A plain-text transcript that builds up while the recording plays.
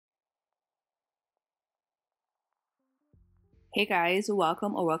Hey guys,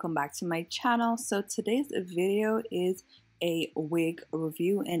 welcome or welcome back to my channel. So today's video is a wig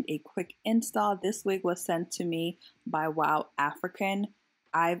review and a quick install. This wig was sent to me by WowAfrican.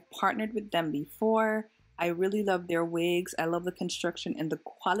 I've partnered with them before. I really love their wigs. I love the construction and the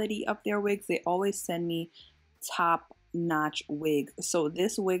quality of their wigs. They always send me top-notch wigs. So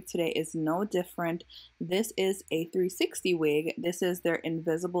this wig today is no different. This is a 360 wig. This is their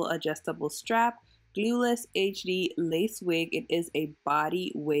invisible adjustable strap Glueless HD lace wig. It is a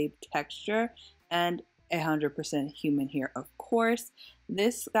body wave texture and 100% human hair, of course.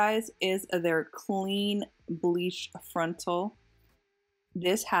 This, guys, is their clean bleached frontal.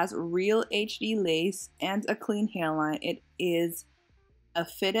 This has real HD lace and a clean hairline. It is a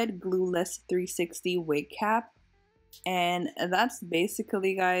fitted glueless 360 wig cap, and that's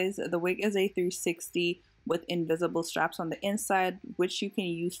basically, guys, the wig is a 360 with invisible straps on the inside, which you can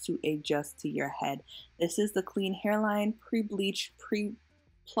use to adjust to your head. This is the clean hairline, pre-bleached,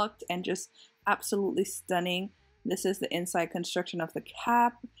 pre-plucked, and just absolutely stunning. This is the inside construction of the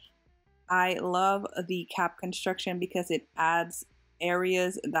cap. I love the cap construction because it adds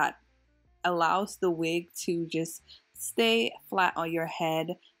areas that allows the wig to just stay flat on your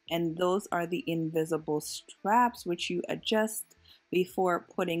head, and those are the invisible straps which you adjust before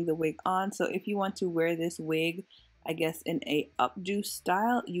putting the wig on. So if you want to wear this wig, I guess, in a updo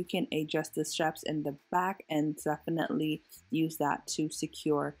style, you can adjust the straps in the back and definitely use that to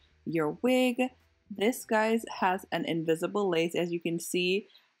secure your wig. This, guys, has an invisible lace. As you can see,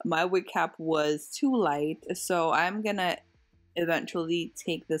 my wig cap was too light, so I'm gonna eventually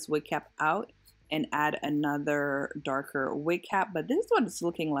take this wig cap out and add another darker wig cap. But this is what it's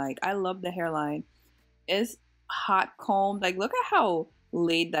looking like. I love the hairline. It's hot combed. Like, look at how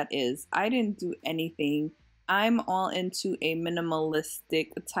laid that is. I didn't do anything. I'm all into a minimalistic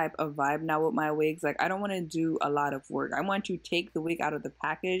type of vibe now with my wigs. Like, I don't want to do a lot of work. I want to take the wig out of the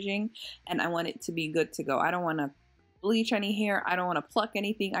packaging and I want it to be good to go. I don't want to bleach any hair. I don't want to pluck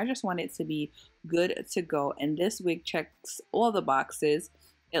anything. I just want it to be good to go. And this wig checks all the boxes.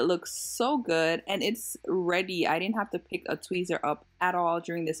 It looks so good and it's ready. I didn't have to pick a tweezer up at all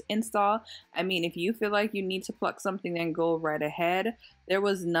during this install. I mean, if you feel like you need to pluck something, then go right ahead. There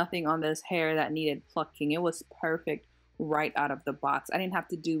was nothing on this hair that needed plucking. It was perfect right out of the box. I didn't have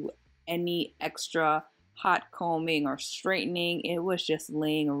to do any extra hot combing or straightening. It was just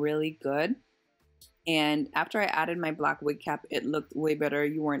laying really good. And after I added my black wig cap, it looked way better.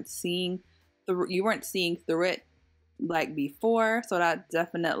 You weren't seeing through it like before, so that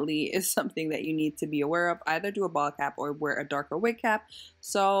definitely is something that you need to be aware of. Either do a ball cap or wear a darker wig cap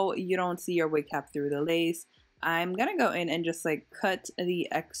so you don't see your wig cap through the lace. I'm gonna go in and just like cut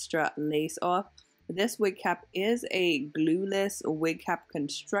the extra lace off. This wig cap is a glueless wig cap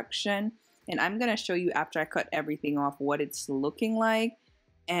construction, and I'm gonna show you after I cut everything off what it's looking like.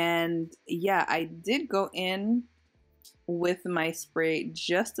 And yeah, I did go in with my spray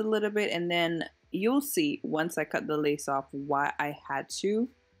just a little bit, and then you'll see once I cut the lace off why I had to.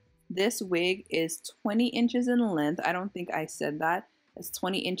 This wig is 20 inches in length. I don't think I said that. It's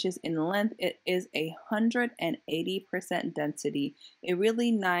 20 inches in length. It is 180% density. A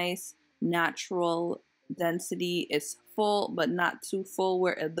really nice natural density. It's full but not too full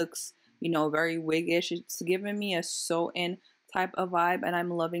where it looks, you know, very wiggish. It's giving me a sew-in type of vibe, and I'm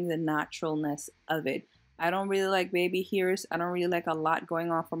loving the naturalness of it. I don't really like baby hairs. I don't really like a lot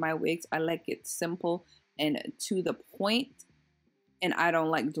going on for my wigs. I like it simple and to the point, and I don't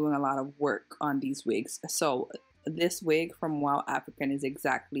like doing a lot of work on these wigs. So this wig from WowAfrican is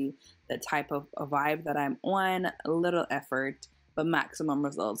exactly the type of a vibe that I'm on. A little effort, but maximum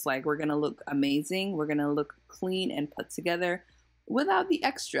results. Like, we're gonna look amazing. We're gonna look clean and put together without the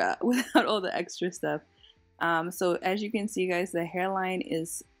extra, without all the extra stuff. So as you can see, guys, the hairline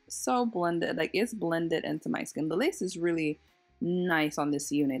is so blended, like it's blended into my skin. The lace is really nice on this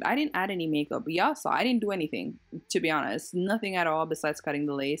unit. I didn't add any makeup, but y'all saw I didn't do anything, to be honest. Nothing at all besides cutting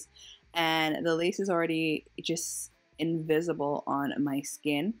the lace, and the lace is already just invisible on my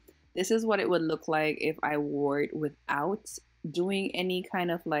skin. This is what it would look like if I wore it without doing any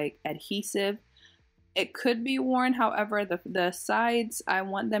kind of like adhesive. It could be worn, however, the sides, I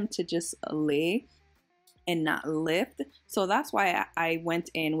want them to just lay and not lift, so that's why I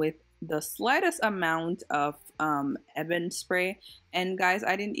went in with the slightest amount of 𝐻𝐻𝐿 spray. And guys,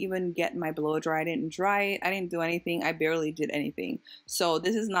 I didn't even get my blow dry. I didn't dry it. I didn't do anything. I barely did anything. So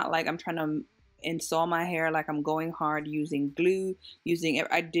this is not like I'm trying to install my hair like I'm going hard using glue, using it.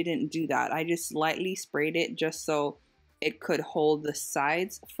 I didn't do that. I just lightly sprayed it just so it could hold the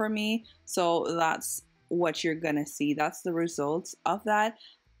sides for me. So that's what you're gonna see. That's the results of that.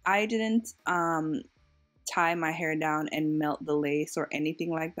 I didn't tie my hair down and melt the lace or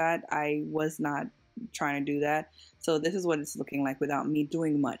anything like that. I was not trying to do that. So this is what it's looking like without me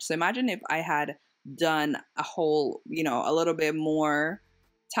doing much. So imagine if I had done a whole, you know, a little bit more,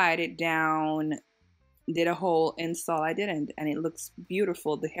 tied it down, did a whole install. I didn't, and it looks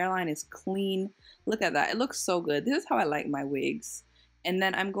beautiful. The hairline is clean. Look at that. It looks so good. This is how I like my wigs. And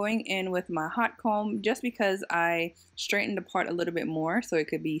then I'm going in with my hot comb just because I straightened the part a little bit more so it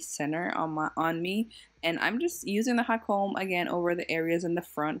could be center on me. And I'm just using the hot comb again over the areas in the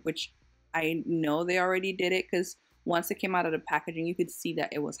front, which I know they already did it because once it came out of the packaging, you could see that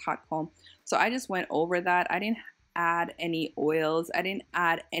it was hot comb. So I just went over that. I didn't add any oils. I didn't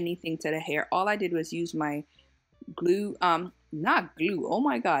add anything to the hair. All I did was use my glue, not glue, oh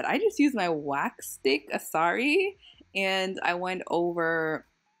my god, I just used my wax stick, sorry, and I went over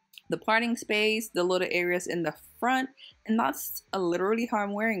the parting space, the little areas in the front, and that's literally how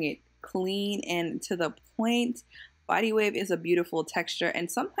I'm wearing it. Clean and to the point. Body wave is a beautiful texture, and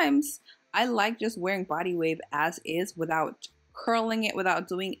sometimes I like just wearing body wave as is without curling it, without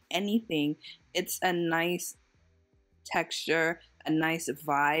doing anything. It's a nice texture, a nice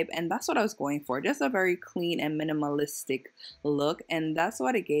vibe, and that's what I was going for. Just a very clean and minimalistic look, and that's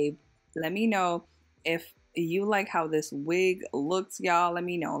what it gave. Let me know if you like how this wig looks, y'all. Let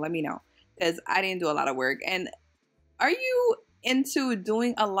me know, because I didn't do a lot of work. And are you into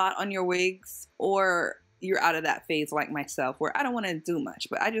doing a lot on your wigs, or you're out of that phase like myself where I don't want to do much,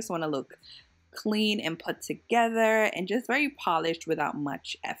 but I just want to look clean and put together and just very polished without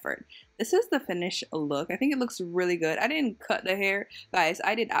much effort? This is the finished look. I think it looks really good. I didn't cut the hair, guys.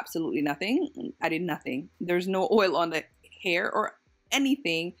 I did absolutely nothing. I did nothing. There's no oil on the hair or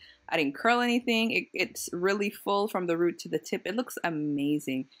anything. I didn't curl anything. It's really full from the root to the tip. It looks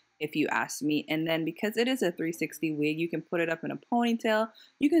amazing if you ask me. And then because it is a 360 wig, you can put it up in a ponytail.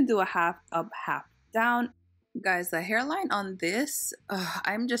 You can do a half up, half down. Guys, the hairline on this,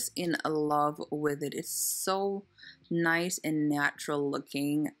 I'm just in love with it. It's so nice and natural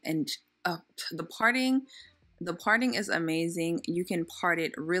looking, and the parting is amazing. You can part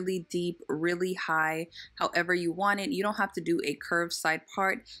it really deep, really high, however you want it. You don't have to do a curved side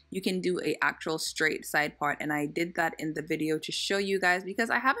part. You can do a actual straight side part, and I did that in the video to show you guys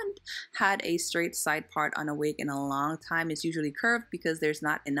because I haven't had a straight side part on a wig in a long time. It's usually curved because there's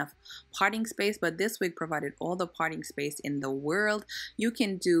not enough parting space, but this wig provided all the parting space in the world. You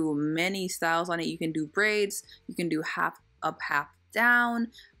can do many styles on it. You can do braids, you can do half up, half down,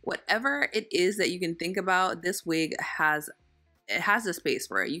 whatever it is that you can think about. This wig has the space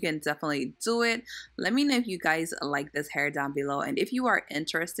for it. You can definitely do it. Let me know if you guys like this hair down below, and if you are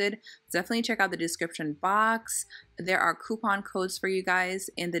interested, definitely check out the description box. There are coupon codes for you guys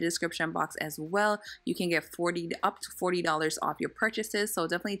in the description box as well. You can get up to $40 off your purchases, so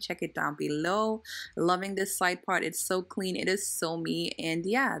definitely check it down below. Loving this side part. It's so clean. It is so me, and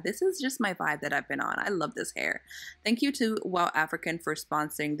yeah, this is just my vibe that I've been on. I love this hair. Thank you to WowAfrican for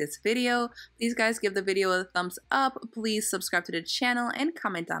sponsoring this video. Please guys, give the video a thumbs up. Please subscribe to the channel and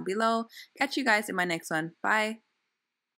comment down below. Catch you guys in my next one. Bye.